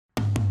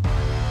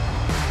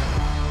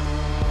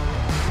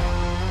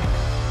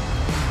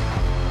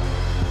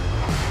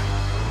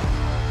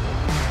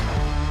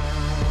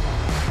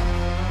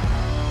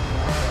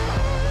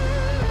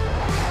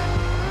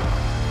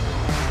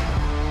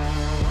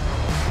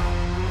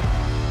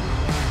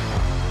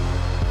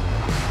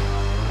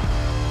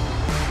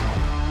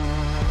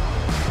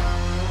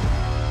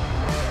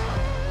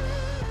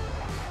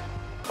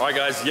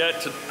right,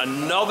 guys,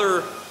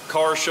 another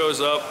car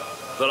shows up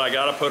that I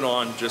gotta put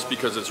on just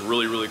because it's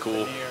really, really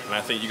cool, and I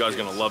think you guys are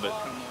gonna love it.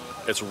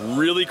 It's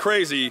really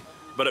crazy,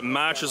 but it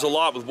matches a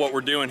lot with what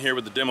we're doing here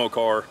with the demo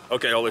car.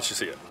 Okay, I'll let you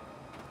see it.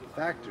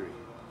 Factory.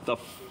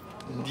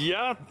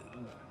 Yeah,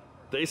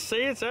 they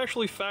say it's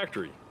actually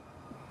factory.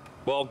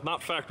 Well,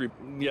 not factory,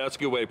 yeah, that's a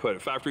good way to put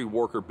it. Factory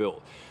worker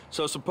built.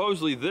 So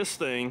supposedly this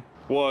thing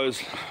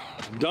was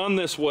done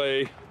this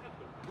way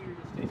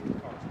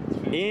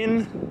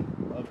in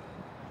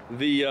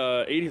the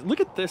 80s.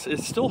 Look at this, it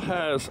still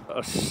has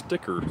a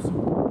sticker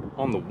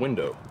on the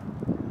window.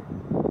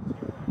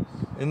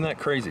 Isn't that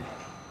crazy?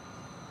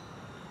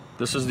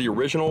 This is the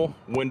original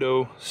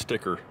window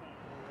sticker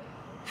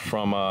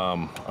from,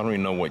 I don't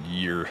even know what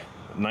year,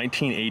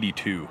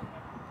 1982.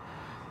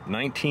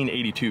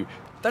 1982.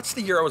 That's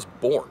the year I was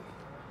born.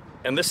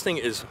 And this thing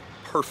is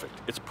perfect.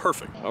 It's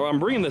perfect. I'm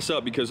bringing this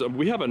up because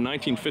we have a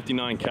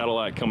 1959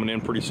 Cadillac coming in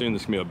pretty soon.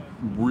 This is gonna be a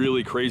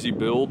really crazy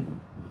build.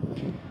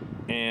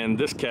 And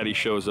this Caddy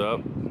shows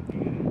up.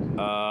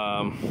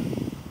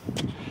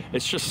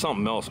 It's just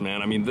something else,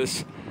 man. I mean,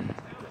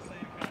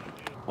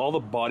 all the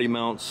body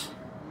mounts.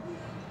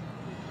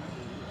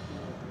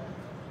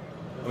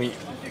 I mean,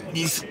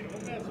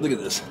 look at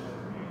this.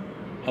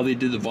 How they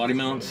did the body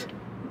mounts.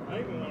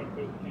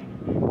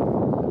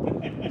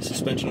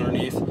 Suspension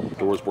underneath.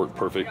 Doors work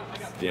perfect.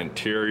 The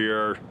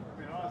interior,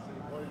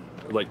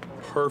 like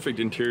perfect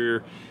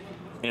interior.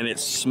 And it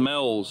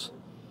smells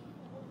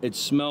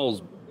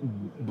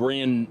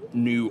brand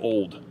new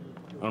old.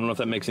 I don't know if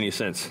that makes any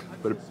sense,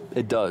 but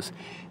it does.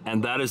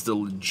 And that is the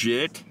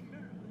legit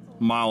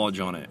mileage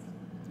on it.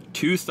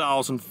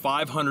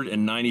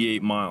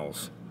 2,598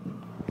 miles.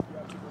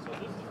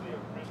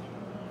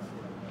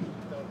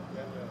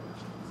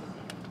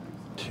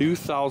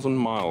 $2,000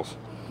 miles.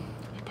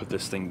 Put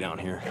this thing down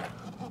here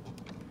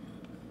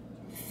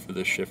for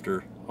the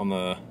shifter on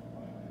the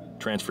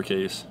transfer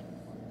case.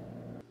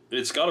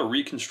 It's got a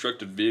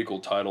reconstructed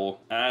vehicle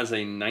title as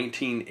a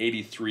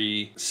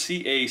 1983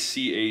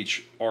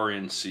 CACH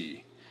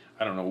RNC.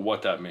 I don't know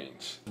what that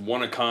means.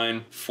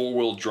 One-of-kind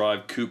four-wheel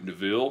drive Coupe de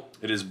Ville.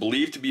 It is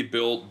believed to be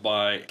built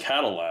by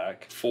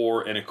Cadillac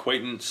for an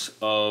acquaintance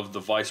of the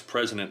vice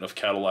president of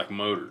Cadillac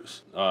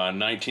Motors.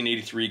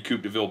 1983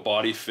 Coupe de Ville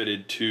body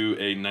fitted to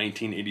a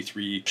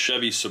 1983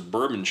 Chevy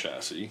Suburban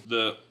chassis.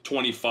 The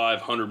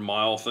 2,500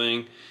 mile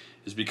thing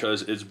is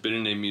because it's been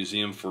in a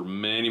museum for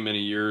many, many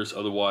years,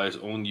 otherwise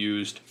only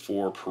used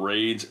for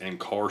parades and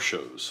car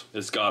shows.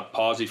 It's got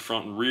posi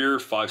front and rear,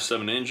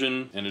 5.7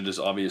 engine, and it is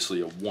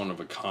obviously a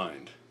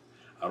one-of-a-kind.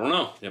 I don't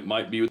know, it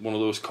might be one of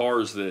those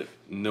cars that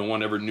no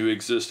one ever knew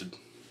existed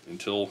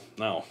until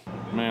now.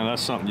 Man,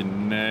 that's something you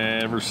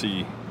never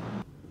see.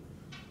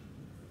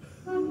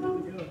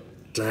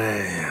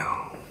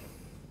 Damn.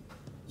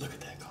 Look at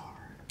that car.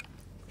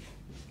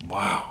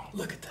 Wow.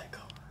 Look at that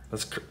car.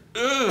 That's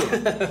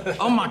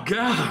oh my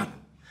God.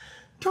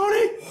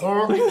 Tony!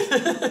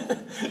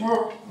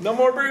 No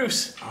more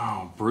Bruce.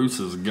 Oh, Bruce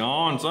is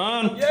gone,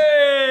 son.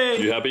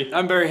 Yay! You happy?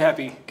 I'm very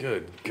happy.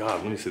 Good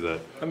God, let me see that.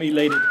 I'm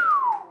elated.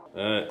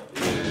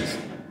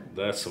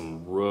 That's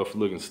some rough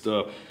looking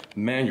stuff.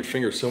 Man, your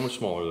finger's so much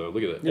smaller though.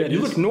 Look at that. Yeah, you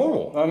look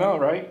normal. I know,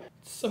 right?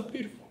 It's so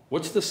beautiful.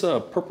 What's this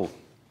purple?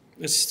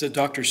 It's the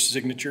doctor's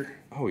signature.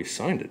 Oh, he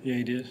signed it. Yeah,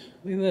 he did.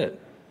 Look at that.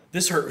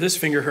 This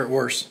finger hurt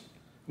worse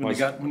when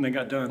they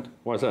got done.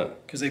 Why is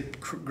that? Because they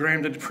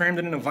crammed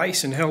it in a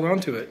vise and held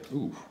onto it.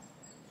 Ooh.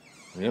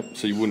 Yep,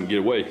 so you wouldn't get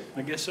away.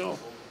 I guess so.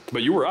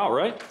 But you were out,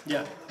 right?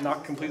 Yeah,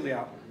 knocked completely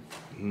out.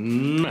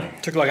 Man.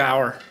 Took like an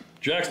hour.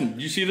 Jackson,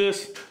 did you see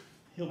this?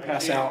 He'll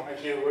pass out. I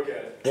can't look at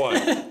it.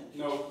 Why?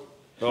 No.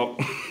 Oh.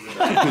 He's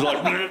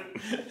like,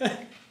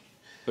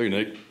 look at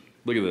Nick.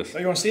 Look at this. Oh,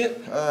 you want to see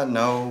it?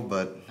 No,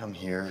 but I'm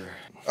here.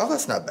 Oh,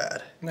 that's not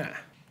bad. Nah.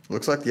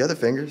 Looks like the other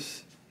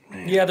fingers.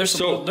 Yeah, there's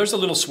a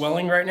little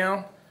swelling right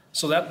now,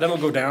 so that'll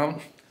go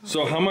down.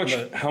 So how much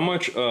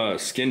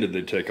skin did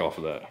they take off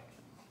of that?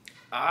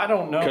 I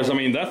don't know. Because I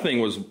mean that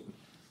thing was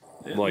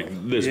like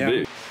this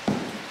big.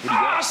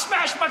 I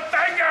smashed my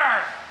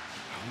finger!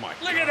 Oh my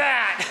Look at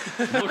that!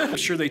 I'm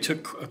sure they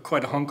took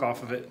quite a hunk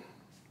off of it.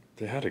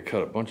 They had to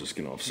cut a bunch of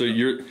skin off. So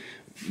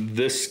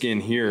this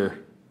skin here,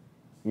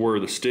 where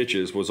the stitch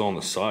is, was on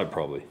the side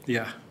probably.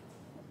 Yeah.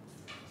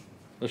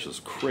 That's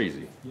just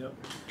crazy. Yep.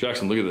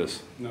 Jackson, look at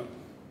this. No.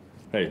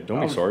 Hey,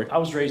 don't be sorry. I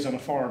was raised on a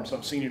farm, so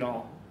I've seen it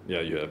all. Yeah,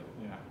 you have.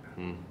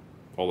 Yeah.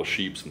 All the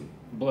sheeps and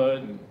blood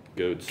and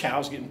goats.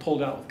 Cows getting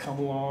pulled out with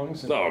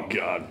come-alongs. Oh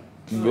God.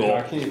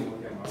 I can't even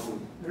look at my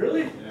own.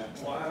 Really? Yeah.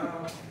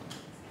 Wow.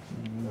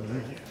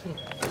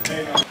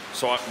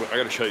 So I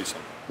got to show you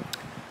something.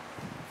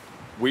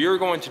 We are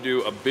going to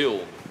do a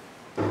build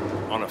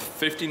on a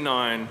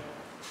 59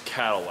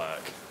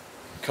 Cadillac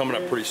coming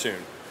up pretty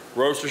soon.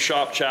 Roadster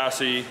shop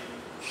chassis,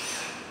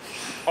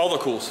 all the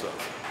cool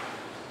stuff.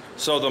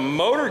 So the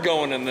motor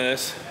going in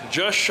this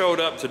just showed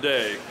up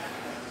today,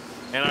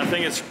 and I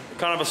think it's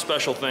kind of a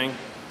special thing.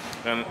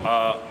 And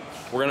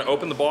we're gonna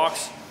open the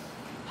box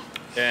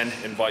and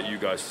invite you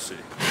guys to see.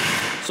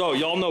 So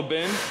y'all know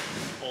Ben?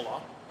 Hold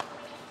on.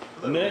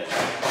 knit.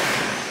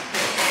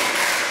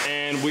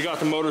 And we got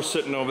the motor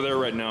sitting over there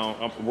right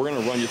now. We're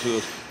gonna run you through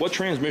this. What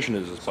transmission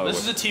is this, by the way?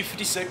 This is a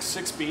T56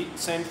 6-speed.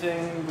 Same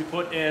thing we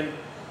put in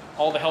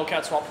all the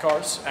Hellcat swap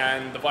cars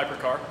and the Viper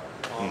car.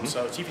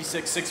 So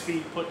T56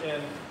 6-speed put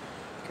in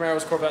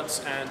Camaros,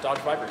 Corvettes, and Dodge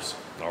Vipers.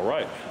 All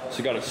right. So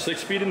you got a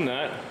 6-speed in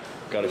that.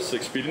 Got a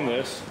 6-speed in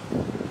this.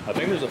 I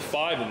think there's a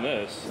 5 in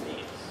this.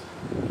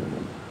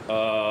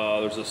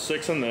 There's a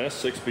 6 in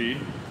this, 6-speed,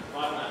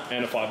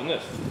 and a 5 in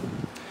this.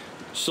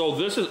 So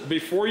this is,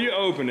 before you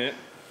open it,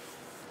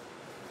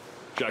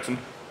 Jackson,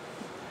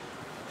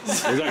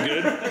 was that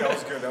good? That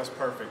was good. That was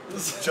perfect.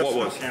 Just What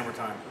enough was? camera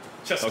time.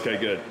 Okay,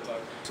 good.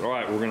 All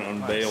right, we're gonna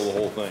unveil the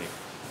whole thing.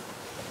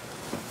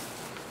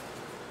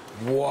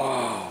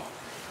 Wow.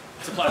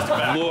 It's a plastic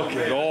bag. Look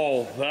at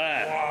all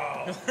that.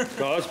 Wow.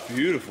 God, that's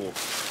beautiful.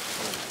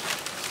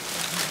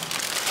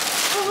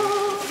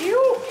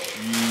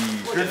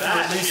 Good for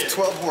at least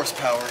 12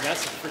 horsepower.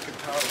 That's a freaking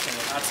power thing.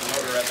 That's a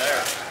motor right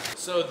there.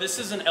 So this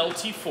is an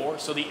LT4.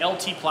 So the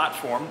LT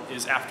platform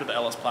is after the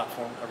LS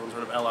platform. Everyone's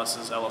heard of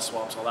LS's, LS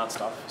swaps, all that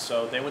stuff.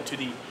 So they went to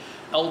the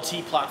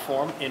LT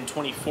platform in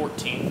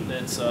 2014.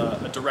 It's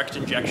a direct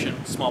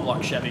injection, small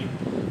block Chevy.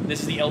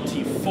 This is the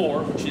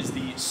LT4, which is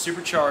the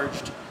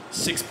supercharged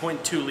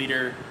 6.2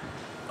 liter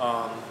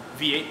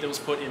V8 that was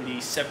put in the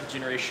 7th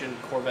generation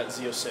Corvette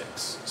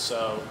Z06.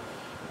 So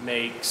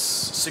makes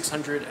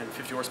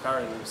 650 horsepower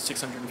and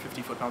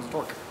 650 foot-pounds of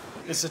torque.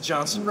 It's a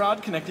Johnson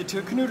rod connected to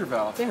a Canuter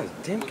valve. Damn,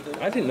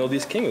 I didn't know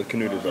these came with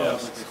Canuter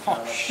valves.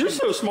 Oh, You're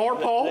so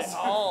smart, Paul. They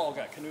all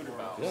got Canuter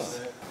valves.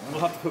 Yeah.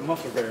 We'll have to put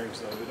muffler bearings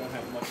though. We don't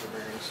have muffler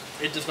bearings.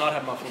 It does not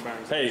have muffler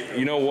bearings. Hey,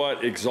 you know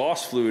what?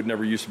 Exhaust fluid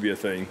never used to be a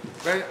thing.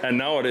 Right. And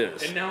now it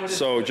is. And now it is.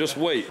 So just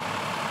wait.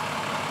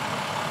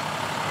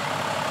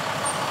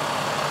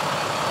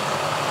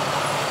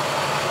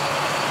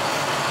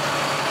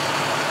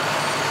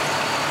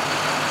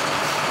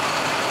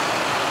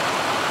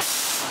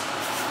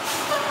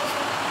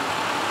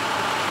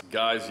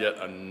 Guys, yet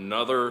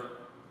another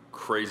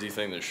crazy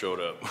thing that showed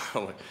up.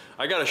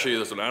 I gotta show you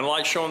this one. I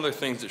like showing the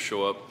things that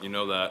show up. You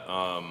know that,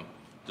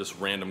 just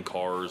random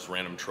cars,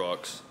 random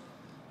trucks,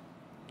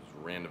 just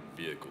random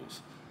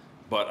vehicles.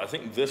 But I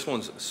think this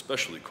one's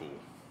especially cool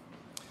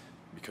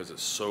because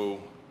it's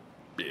so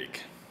big.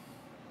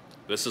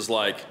 This is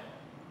like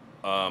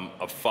a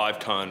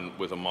 5-ton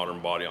with a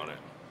modern body on it.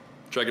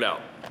 Check it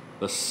out.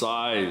 The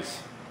size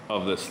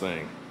of this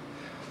thing.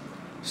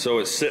 So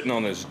it's sitting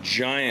on this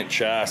giant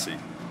chassis.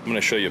 I'm gonna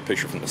show you a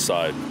picture from the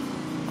side.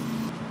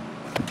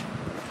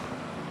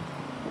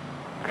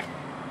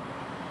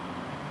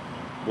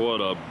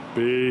 What a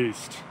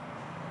beast.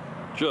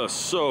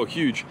 Just so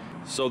huge.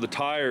 So the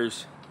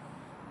tires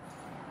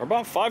are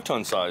about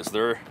 5-ton size.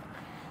 They're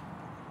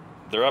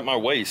at my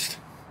waist.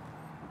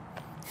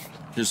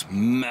 Just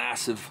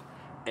massive.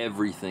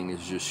 Everything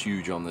is just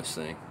huge on this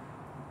thing.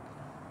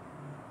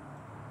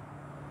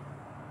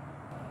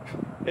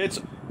 It's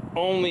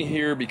only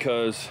here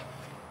because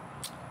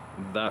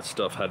that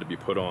stuff had to be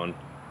put on.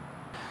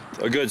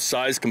 A good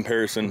size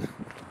comparison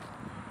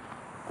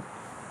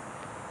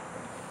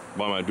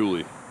by my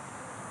dually.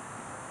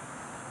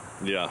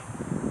 Yeah.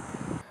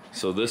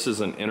 So this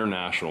is an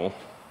International.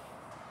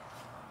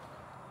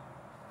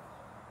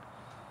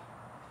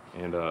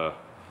 And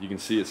you can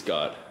see it's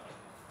got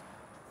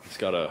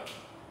a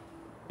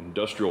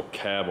industrial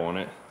cab on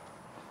it.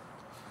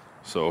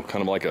 So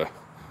kind of like a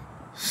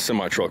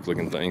semi-truck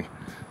looking thing.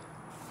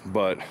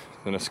 But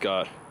then it's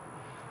got,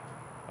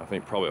 I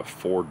think, probably a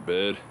Ford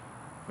bed,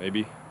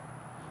 maybe.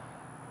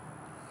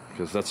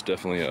 Because that's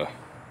definitely a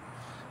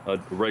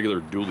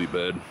regular dually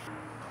bed,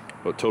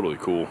 but totally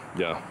cool.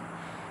 Yeah,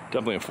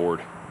 definitely a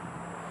Ford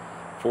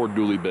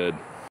dually bed.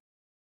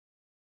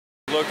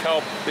 Look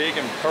how big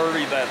and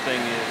curvy that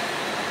thing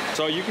is.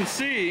 So you can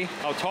see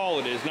how tall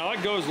it is. Now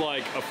it goes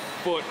like a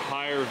foot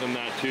higher than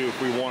that too if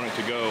we want it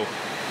to go.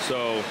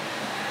 So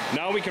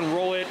now we can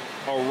roll it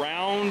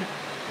around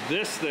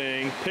this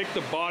thing, pick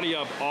the body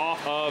up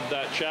off of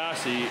that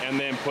chassis, and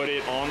then put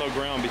it on the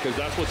ground, because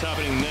that's what's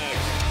happening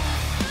next.